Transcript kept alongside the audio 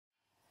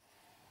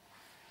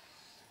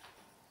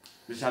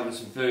Just having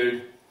some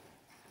food.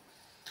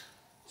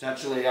 It's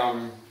actually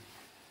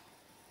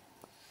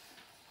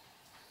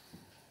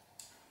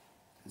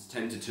it's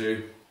 10 to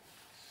 2.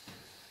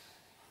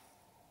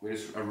 We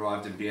just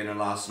arrived in Vienna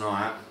last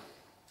night.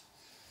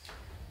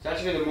 It's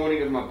actually the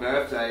morning of my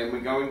birthday, and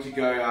we're going to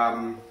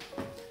go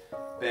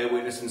bear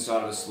witness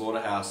inside of a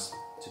slaughterhouse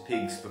to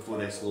pigs before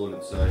they're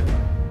slaughtered. So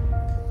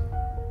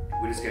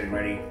we're just getting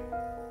ready.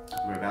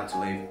 We're about to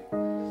leave.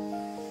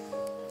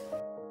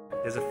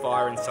 There's a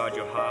fire inside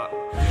your heart,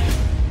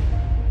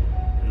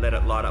 and let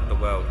it light up the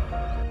world.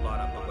 Light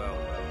up the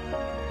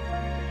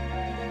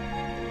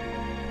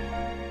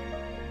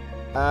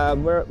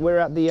world. We're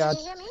at the. Can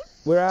you hear me?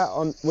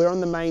 We're on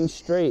the main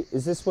street.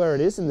 Is this where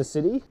it is in the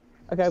city?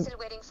 Okay. Still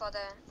waiting for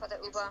the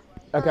Uber.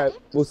 Okay.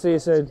 We'll see you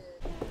soon.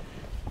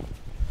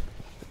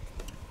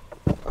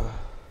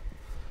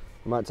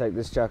 I might take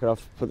this jacket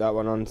off, put that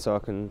one on so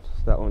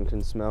that one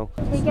can smell.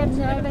 They get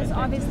nervous,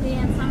 obviously,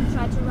 and some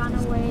try to run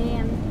away.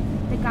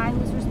 And the guy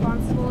who's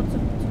responsible to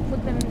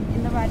put them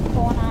in the right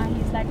corner,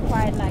 he's like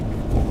quite like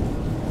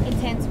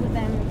intense with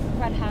them,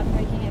 quite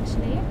heartbreaking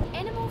actually.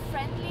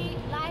 Animal-friendly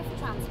life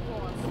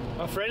transport.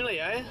 Oh, friendly,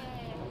 eh?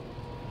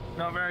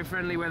 Not very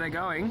friendly where they're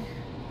going.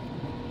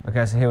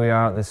 Okay, so here we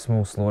are at this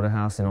small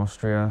slaughterhouse in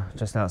Austria,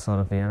 just outside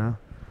of Vienna.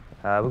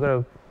 We've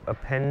got a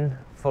pen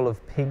full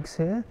of pigs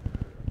here,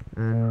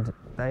 and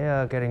they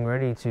are getting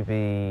ready to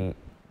be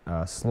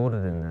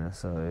slaughtered in there.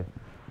 So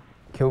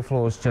kill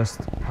floor's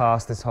just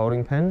past this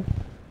holding pen.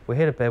 We're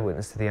here to bear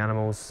witness to the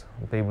animals,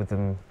 be with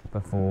them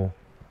before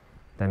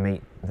they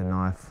meet the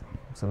knife.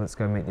 So let's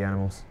go meet the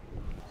animals.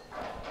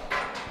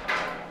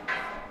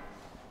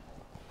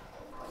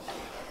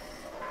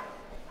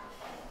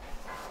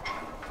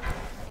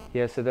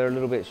 Yeah, so they're a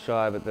little bit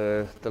shy, but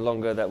the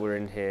longer that we're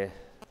in here,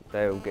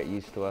 they'll get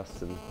used to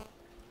us and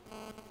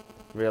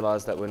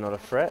realise that we're not a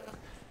threat.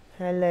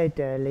 Hello,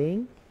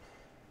 darling.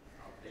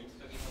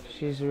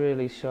 She's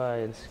really shy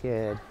and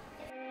scared.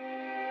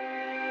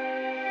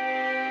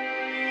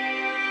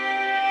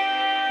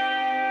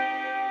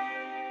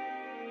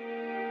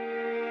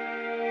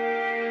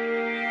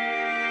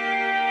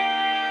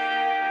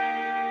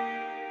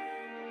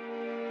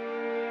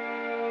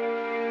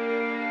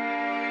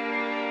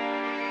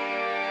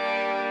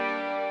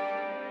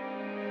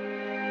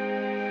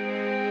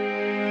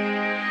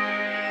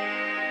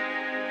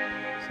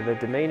 So their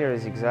demeanour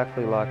is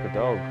exactly like a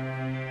dog.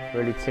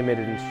 Really timid,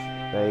 and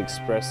they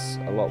express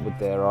a lot with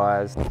their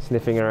eyes,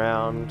 sniffing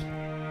around.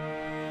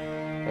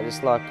 They're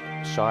just like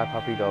shy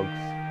puppy dogs,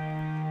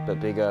 but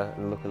bigger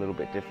and look a little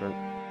bit different.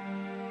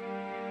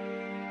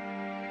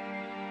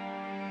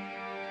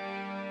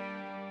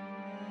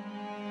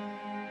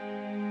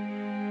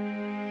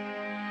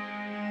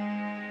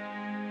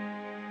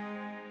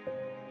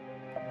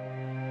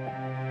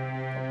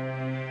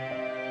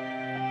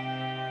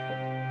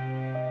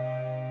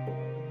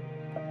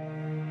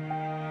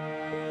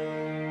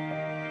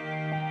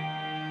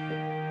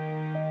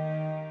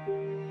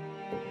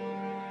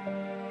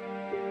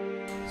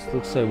 Just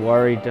look so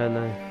worried, don't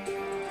they?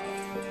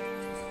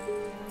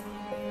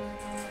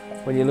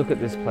 When you look at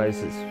this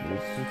place, it's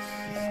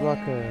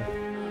like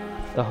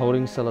the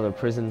holding cell of a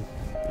prison,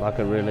 like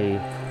a really,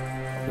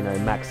 you know,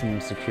 maximum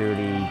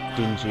security,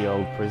 dingy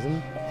old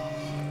prison.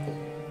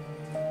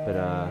 But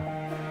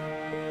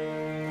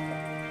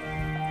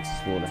it's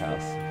a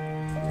slaughterhouse.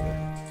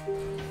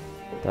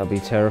 They'll be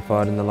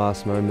terrified in the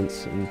last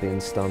moments and being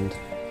stunned,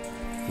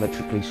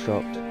 electrically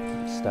shocked,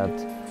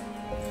 stabbed.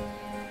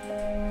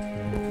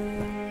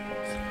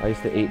 I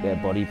used to eat their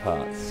body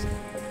parts.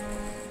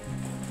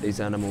 These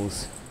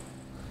animals,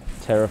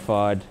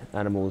 terrified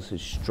animals who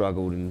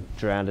struggled and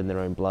drowned in their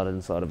own blood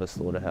inside of a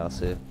slaughterhouse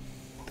here.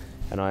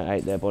 And I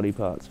ate their body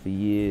parts for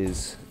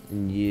years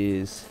and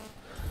years.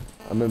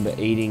 I remember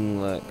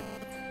eating like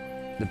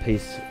the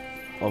piece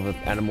of an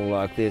animal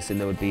like this,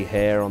 and there would be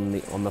hair on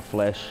the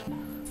flesh,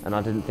 and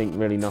I didn't think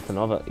really nothing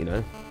of it, you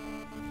know.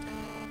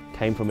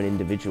 Came from an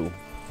individual.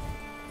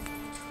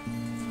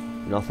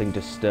 Nothing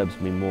disturbs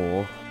me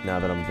more now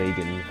that I'm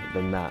vegan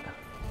than that.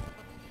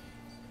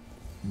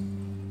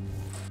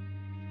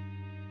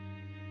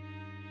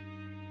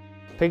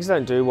 Pigs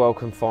don't do well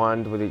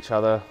confined with each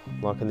other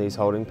like in these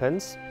holding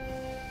pens.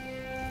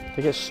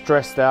 They get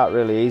stressed out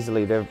really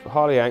easily. They're a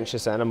highly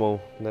anxious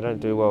animal. They don't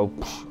do well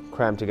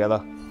crammed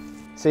together.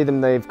 See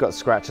them, they've got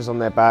scratches on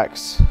their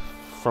backs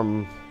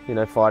from, you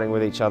know, fighting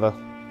with each other.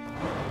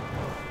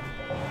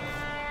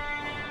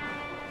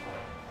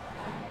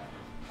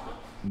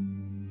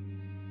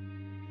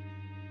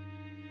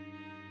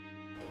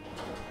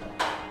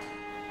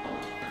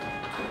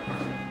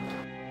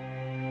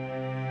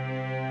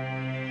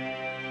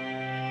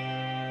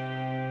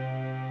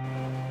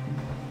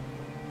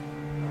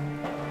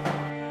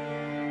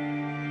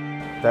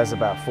 There's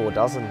about 4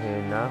 dozen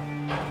here now.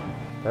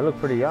 They look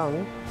pretty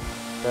young.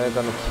 They're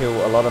going to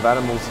kill a lot of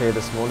animals here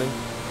this morning.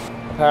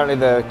 Apparently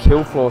the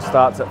kill floor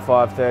starts at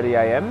 5:30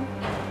 a.m.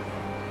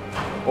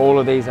 All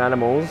of these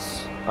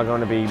animals are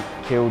going to be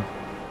killed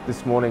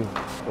this morning.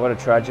 What a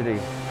tragedy.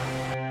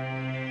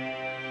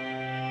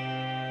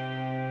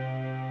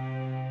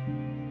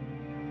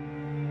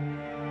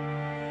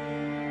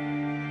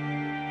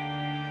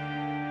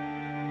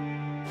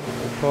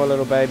 Poor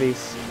little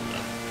babies.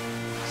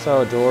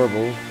 So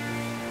adorable.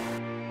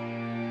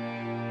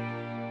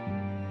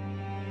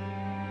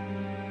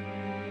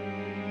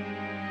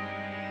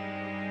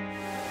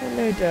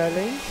 Hello,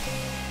 darling.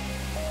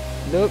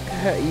 Look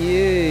at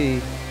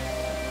you.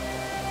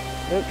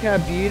 Look how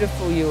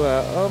beautiful you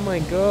are. Oh my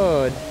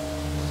God.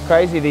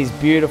 Crazy these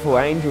beautiful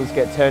angels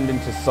get turned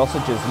into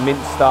sausages,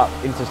 minced up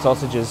into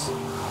sausages.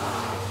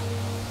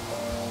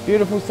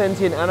 Beautiful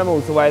sentient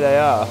animals the way they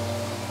are.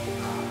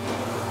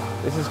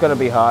 This is going to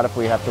be hard if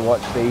we have to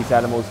watch these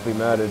animals be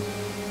murdered.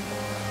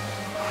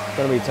 It's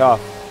going to be tough.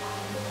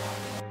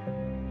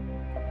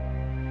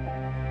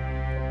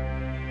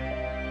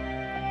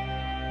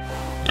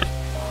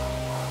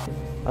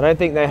 I don't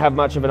think they have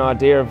much of an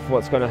idea of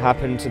what's going to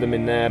happen to them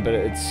in there, but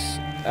it's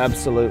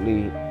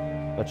absolutely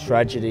a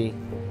tragedy.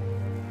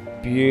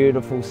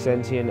 Beautiful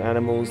sentient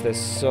animals, they're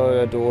so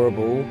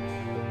adorable,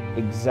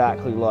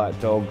 exactly like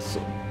dogs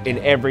in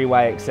every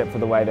way except for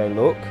the way they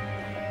look.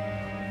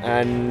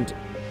 And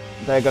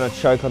they're going to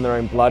choke on their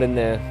own blood in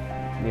there,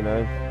 you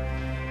know,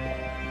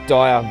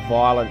 die a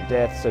violent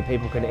death so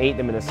people can eat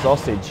them in a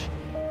sausage.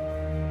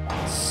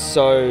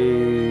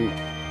 So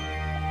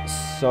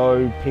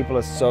people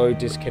are so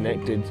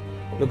disconnected.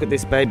 Look at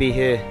this baby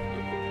here.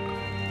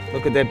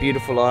 Look at their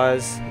beautiful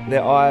eyes.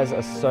 Their eyes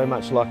are so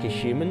much like a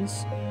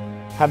human's,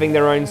 having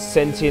their own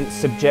sentient,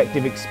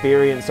 subjective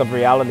experience of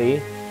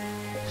reality,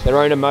 their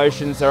own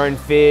emotions, their own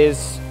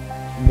fears,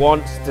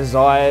 wants,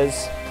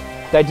 desires.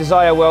 They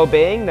desire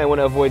well-being, they want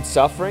to avoid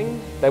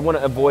suffering, they want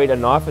to avoid a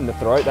knife in the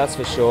throat, that's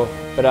for sure,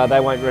 but they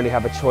won't really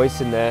have a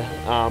choice in there.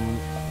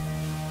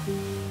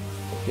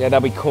 Yeah, they'll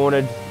be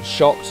cornered,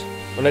 shocked,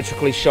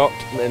 electrically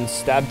shocked and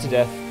stabbed to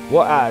death.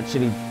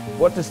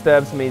 What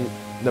disturbs me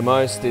the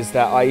most is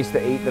that I used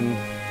to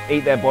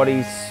eat their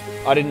bodies.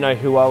 I didn't know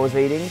who I was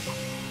eating.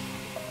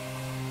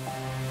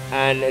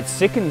 And it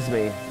sickens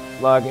me.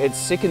 Like, it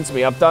sickens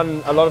me. I've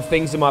done a lot of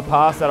things in my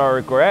past that I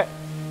regret.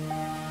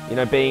 You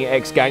know, being an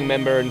ex-gang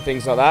member and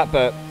things like that,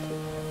 but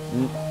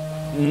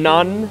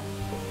none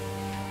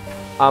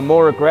are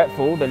more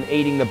regretful than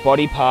eating the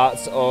body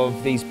parts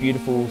of these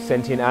beautiful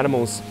sentient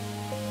animals.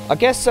 I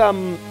guess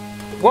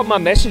what my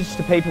message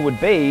to people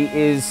would be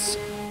is,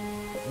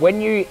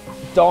 when you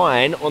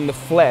dine on the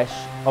flesh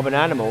of an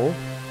animal,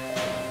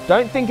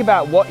 don't think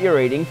about what you're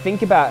eating,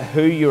 think about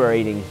who you're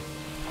eating.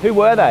 Who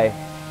were they?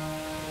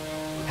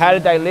 How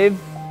did they live?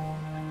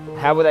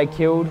 How were they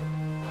killed?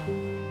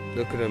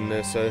 Look at them,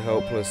 they're so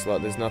helpless,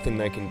 like there's nothing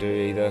they can do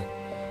either.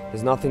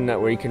 There's nothing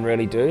that we can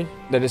really do.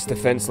 They're just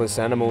defenseless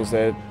animals,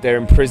 they're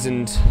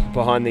imprisoned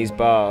behind these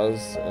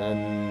bars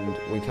and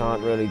we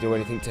can't really do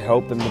anything to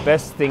help them. The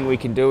best thing we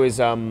can do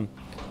is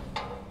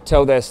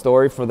tell their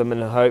story for them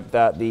and hope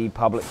that the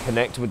public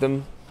connect with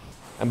them.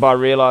 And by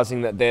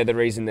realising that they're the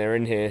reason they're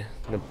in here,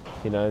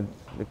 the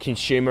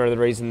consumer are the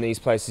reason these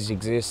places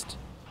exist.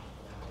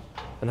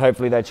 And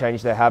hopefully they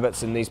change their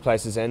habits and these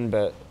places end,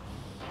 but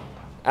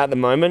at the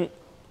moment,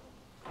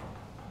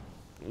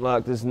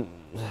 like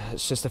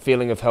it's just a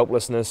feeling of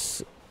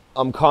helplessness.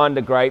 I'm kind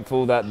of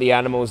grateful that the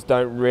animals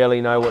don't really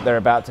know what they're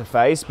about to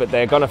face, but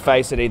they're going to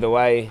face it either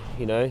way,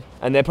 you know.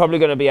 And they're probably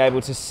going to be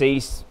able to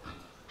see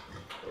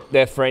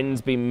their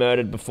friends be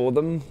murdered before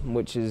them,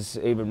 which is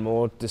even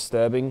more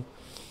disturbing.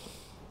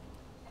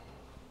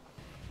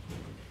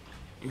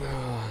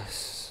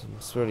 It's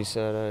really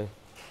sad, eh?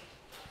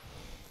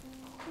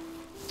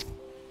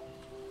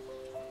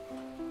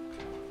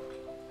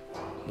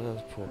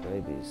 Those poor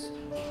babies.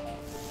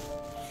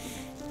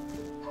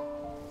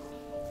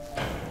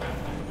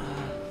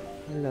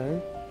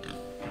 Hello.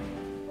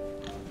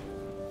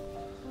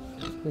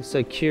 They're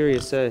so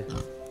curious, eh?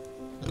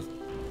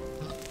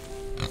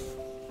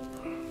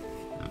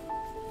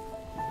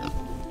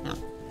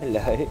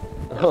 Hello.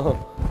 Oh.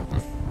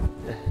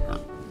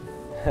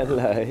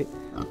 Hello.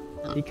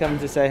 You come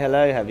to say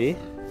hello, have you?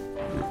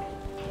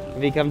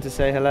 Have you come to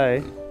say hello?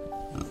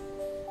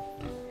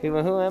 Who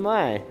am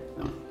I?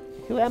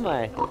 Who am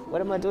I?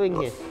 What am I doing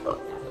here?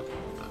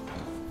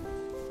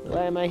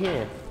 Why am I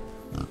here?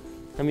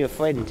 I'm your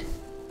friend.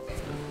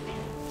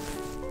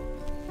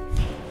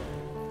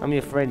 I'm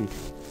your friend.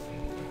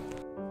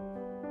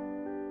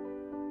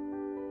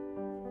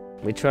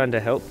 We're trying to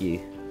help you.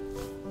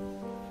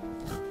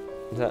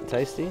 Is that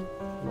tasty?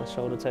 My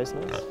shoulder tastes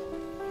nice.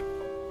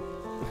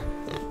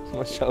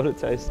 My shoulder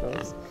tastes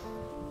nice.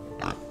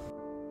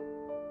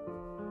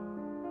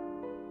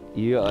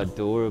 You are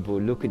adorable.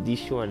 Look at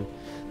this one.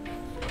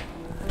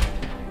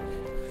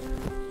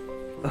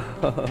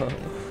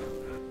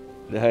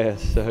 They are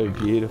so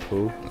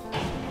beautiful.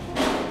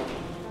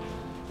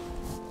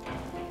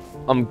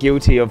 I'm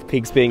guilty of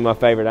pigs being my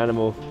favourite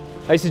animal.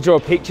 I used to draw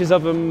pictures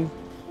of them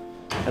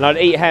and I'd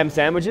eat ham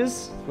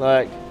sandwiches.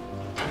 Like,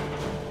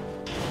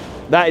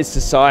 that is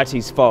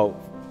society's fault.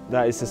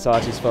 That is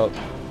society's fault.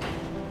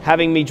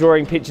 Having me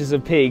drawing pictures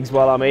of pigs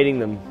while I'm eating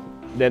them,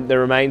 the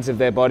remains of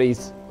their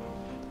bodies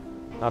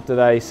after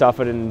they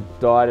suffered and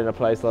died in a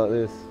place like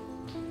this,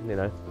 you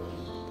know.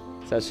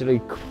 It's actually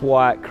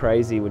quite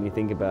crazy when you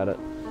think about it.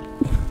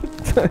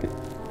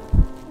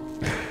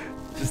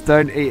 Just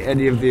don't eat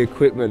any of the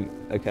equipment,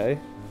 okay?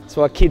 That's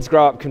why kids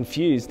grow up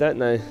confused, don't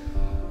they?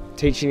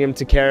 Teaching them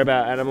to care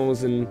about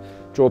animals and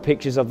draw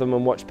pictures of them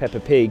and watch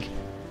Peppa Pig,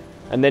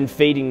 and then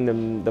feeding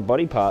them the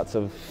body parts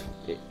of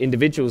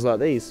individuals like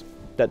these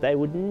that they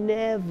would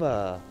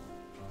never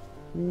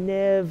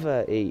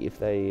eat if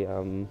they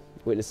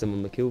witnessed them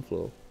on the kill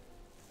floor.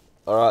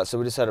 Alright, so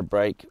we just had a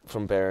break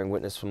from bearing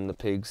witness from the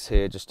pigs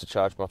here just to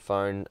charge my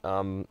phone.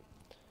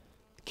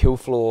 Kill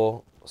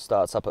floor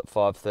starts up at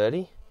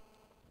 5:30.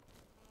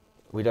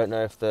 We don't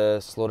know if the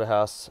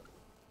slaughterhouse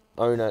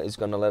owner is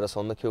going to let us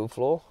on the kill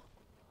floor.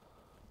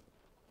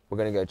 We're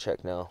going to go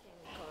check now.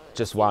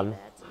 Just one?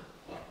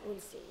 We'll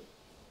see.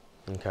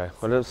 Okay,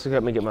 well let's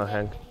let me get my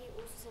hand. He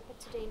also said, but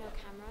today no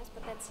cameras,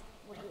 but that's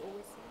what he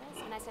always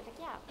says. And I said, like,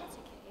 yeah, that's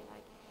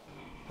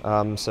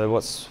okay. Like. So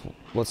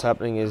what's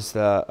happening is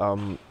that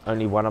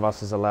only one of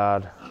us is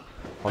allowed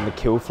on the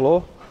kill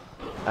floor,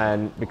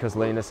 and because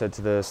Lena said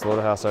to the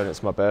slaughterhouse owner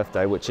it's my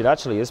birthday, which it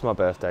actually is my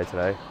birthday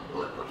today,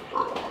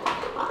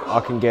 I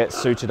can get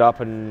suited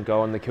up and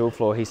go on the kill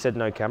floor. He said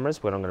no cameras,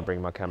 but I'm going to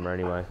bring my camera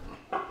anyway.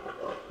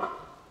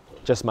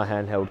 Just my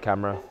handheld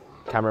camera.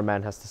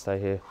 Cameraman has to stay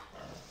here.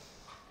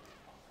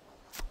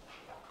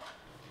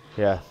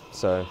 Yeah,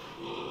 so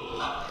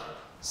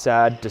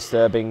sad,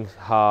 disturbing,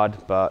 hard,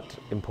 but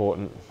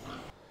important.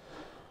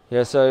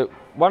 Yeah, so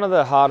one of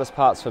the hardest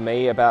parts for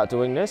me about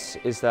doing this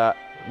is that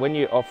when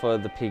you offer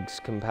the pigs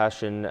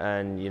compassion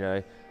and, you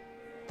know,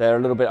 they're a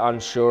little bit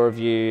unsure of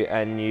you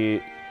and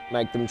you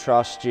make them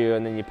trust you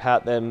and then you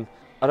pat them,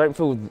 I don't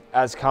feel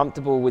as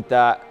comfortable with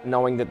that,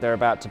 knowing that they're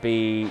about to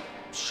be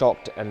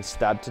shocked and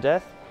stabbed to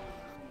death.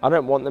 I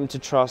don't want them to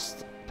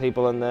trust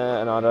people in there,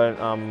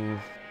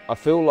 and I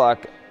feel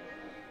like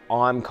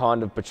I'm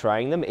kind of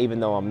betraying them,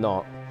 even though I'm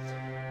not.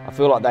 I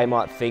feel like they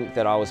might think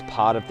that I was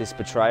part of this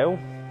betrayal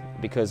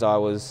because I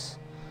was,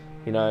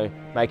 you know,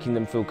 making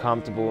them feel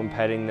comfortable and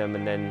petting them,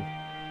 and then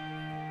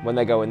when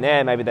they go in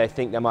there, maybe they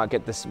think they might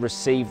get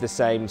receive the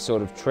same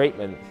sort of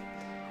treatment,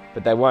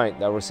 but they won't.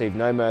 They'll receive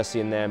no mercy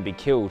in there and be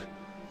killed.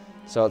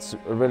 So it's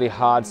a really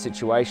hard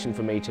situation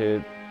for me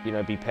to, you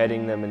know, be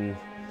petting them and,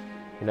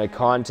 you know,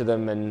 kind to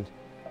them and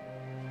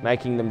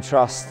making them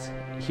trust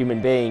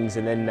human beings,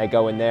 and then they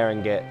go in there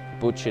and get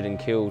butchered and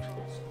killed.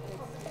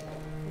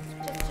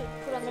 Just to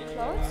put on the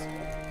clothes?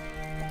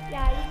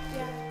 Yeah.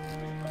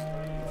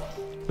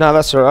 No,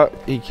 that's all right.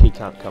 He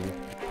can't come.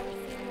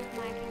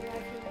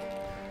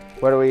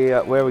 Where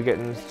are we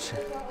getting?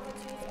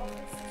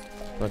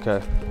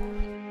 Okay.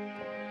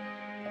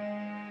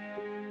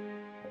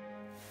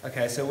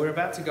 Okay, so we're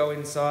about to go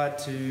inside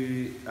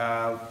to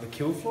the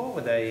kill floor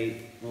where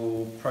they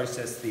will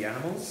process the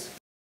animals.